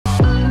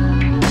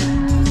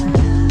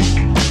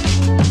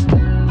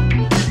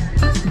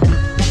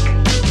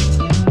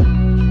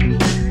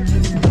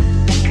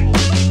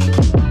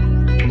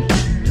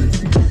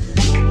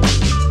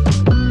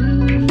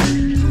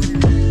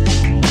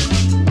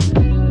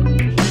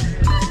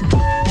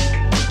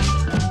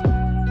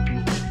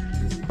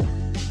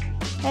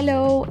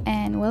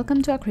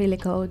welcome to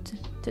Acrylicode.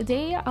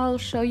 Today I'll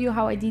show you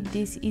how I did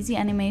this easy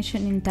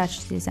animation in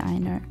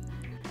Touchdesigner.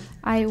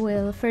 I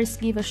will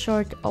first give a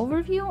short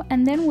overview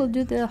and then we'll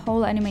do the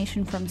whole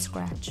animation from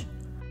scratch.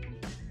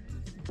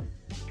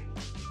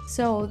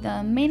 So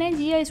the main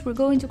idea is we're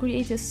going to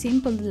create a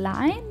simple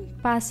line,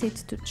 pass it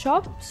to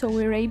chop, so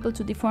we're able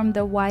to deform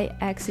the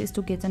y-axis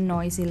to get a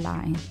noisy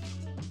line.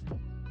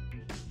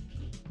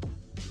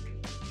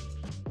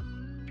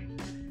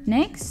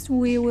 Next,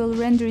 we will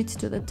render it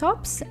to the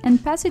tops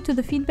and pass it to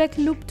the feedback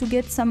loop to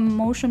get some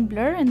motion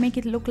blur and make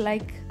it look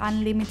like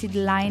unlimited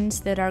lines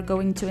that are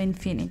going to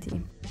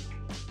infinity.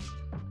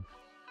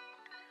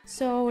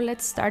 So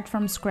let's start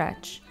from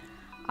scratch.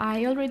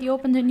 I already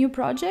opened a new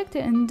project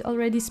and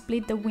already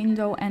split the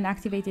window and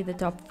activated the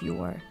top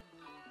viewer.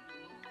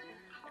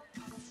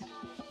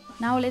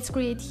 Now let's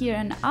create here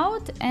an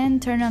out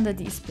and turn on the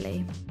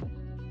display.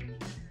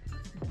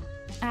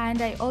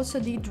 And I also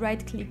did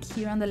right click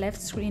here on the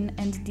left screen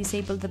and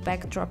disable the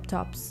backdrop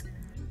tops.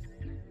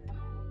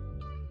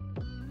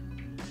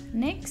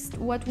 Next,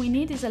 what we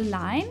need is a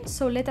line,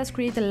 so let us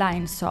create a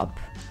line SOP.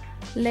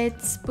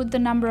 Let's put the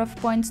number of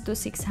points to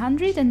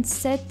 600 and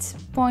set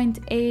point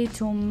A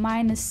to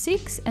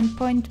 -6 and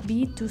point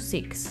B to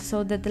 6,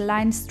 so that the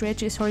line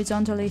stretches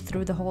horizontally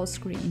through the whole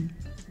screen.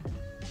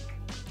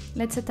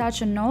 Let's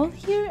attach a null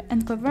here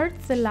and convert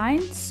the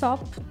line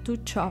SOP to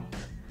chop.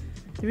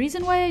 The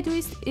reason why I do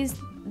this is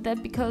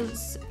that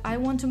because I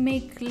want to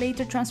make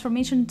later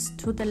transformations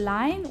to the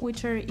line,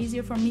 which are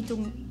easier for me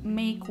to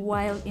make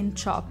while in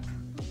chop.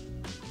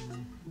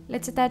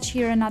 Let's attach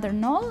here another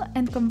null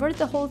and convert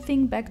the whole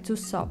thing back to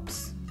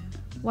SOPs.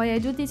 Why I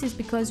do this is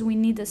because we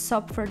need a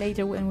SOP for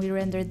later when we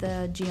render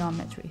the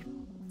geometry.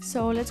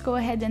 So let's go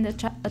ahead and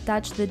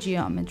attach the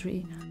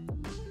geometry.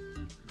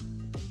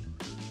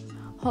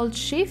 Hold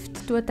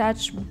Shift to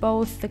attach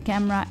both the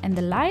camera and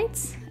the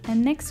lights,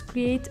 and next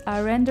create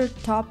a render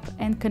top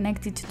and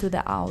connect it to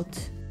the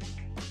out.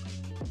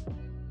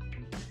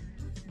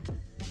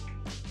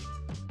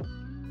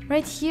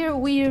 Right here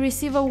we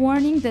receive a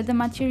warning that the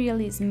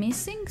material is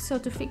missing, so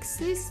to fix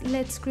this,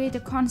 let's create a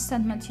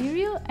constant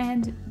material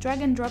and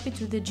drag and drop it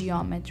to the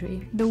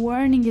geometry. The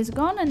warning is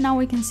gone and now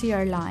we can see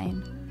our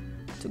line.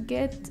 To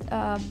get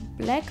a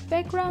black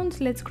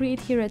background, let's create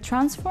here a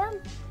transform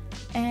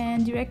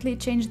and directly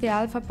change the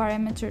alpha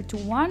parameter to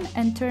 1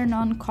 and turn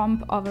on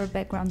comp over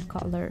background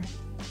color.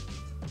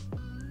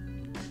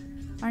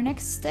 Our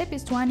next step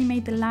is to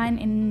animate the line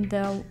in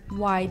the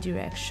Y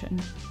direction.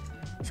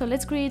 So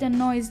let's create a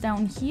noise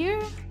down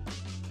here,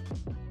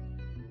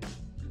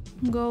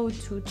 go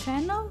to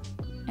channel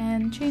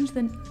and change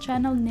the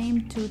channel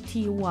name to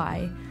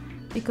TY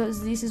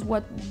because this is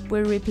what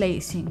we're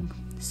replacing.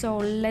 So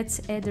let's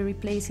add a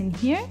replace in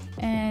here,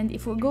 and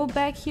if we go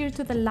back here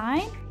to the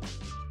line,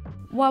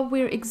 what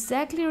we're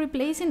exactly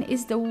replacing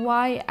is the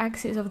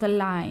y-axis of the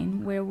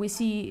line, where we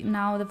see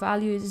now the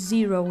value is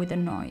 0 with the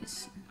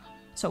noise.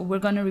 So we're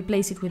going to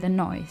replace it with a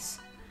noise.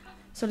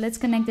 So let's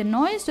connect the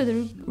noise to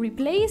the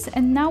replace,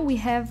 and now we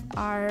have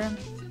our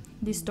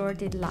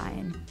distorted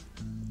line.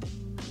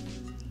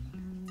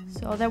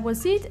 So that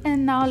was it,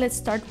 and now let's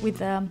start with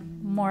the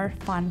more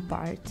fun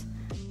part.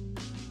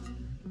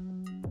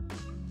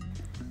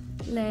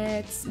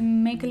 Let's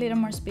make a little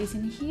more space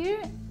in here.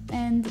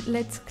 And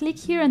let's click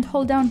here and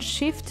hold down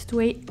Shift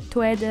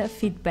to add a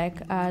feedback,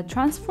 a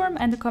transform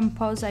and a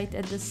composite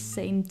at the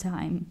same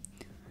time.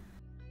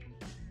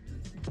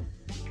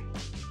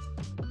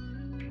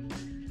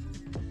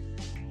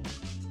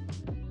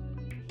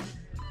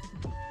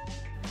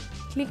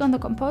 Click on the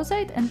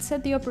composite and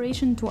set the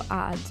operation to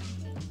add.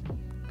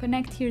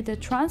 Connect here the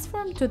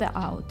transform to the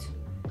out.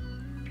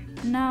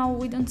 Now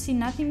we don't see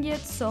nothing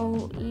yet,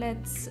 so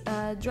let's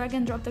drag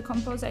and drop the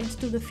composite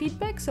to the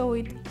feedback so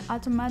it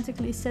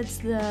automatically sets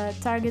the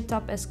target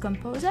top as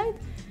composite,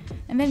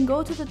 and then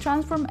go to the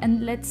transform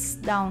and let's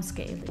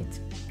downscale it.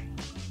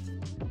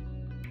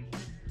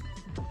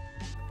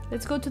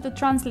 Let's go to the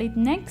translate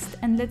next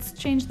and let's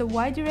change the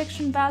Y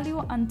direction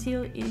value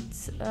until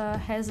it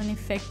has an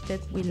effect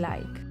that we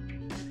like.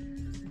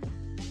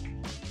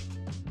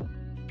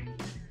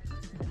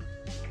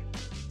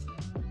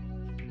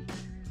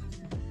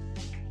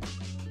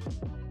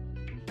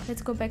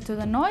 Let's go back to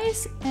the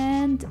noise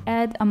and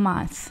add a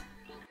math.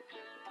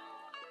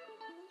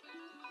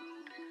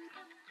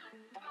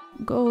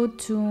 Go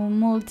to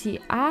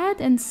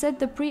multi-add and set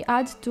the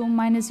pre-add to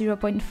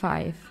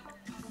 -0.5.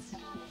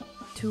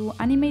 To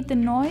animate the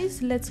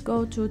noise, let's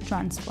go to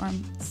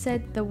transform.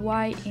 Set the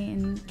Y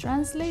in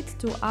translate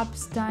to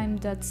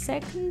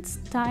uptime.seconds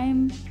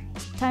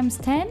times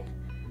 10.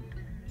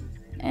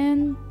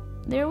 And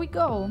there we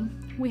go.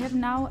 We have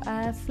now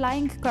a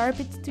flying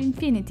carpet to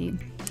infinity.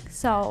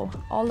 So,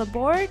 all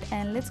aboard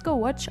and let's go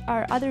watch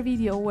our other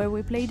video where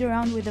we played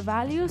around with the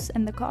values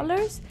and the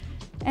colors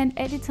and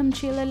added some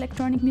chill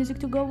electronic music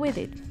to go with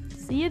it.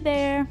 See you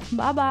there,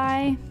 bye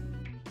bye!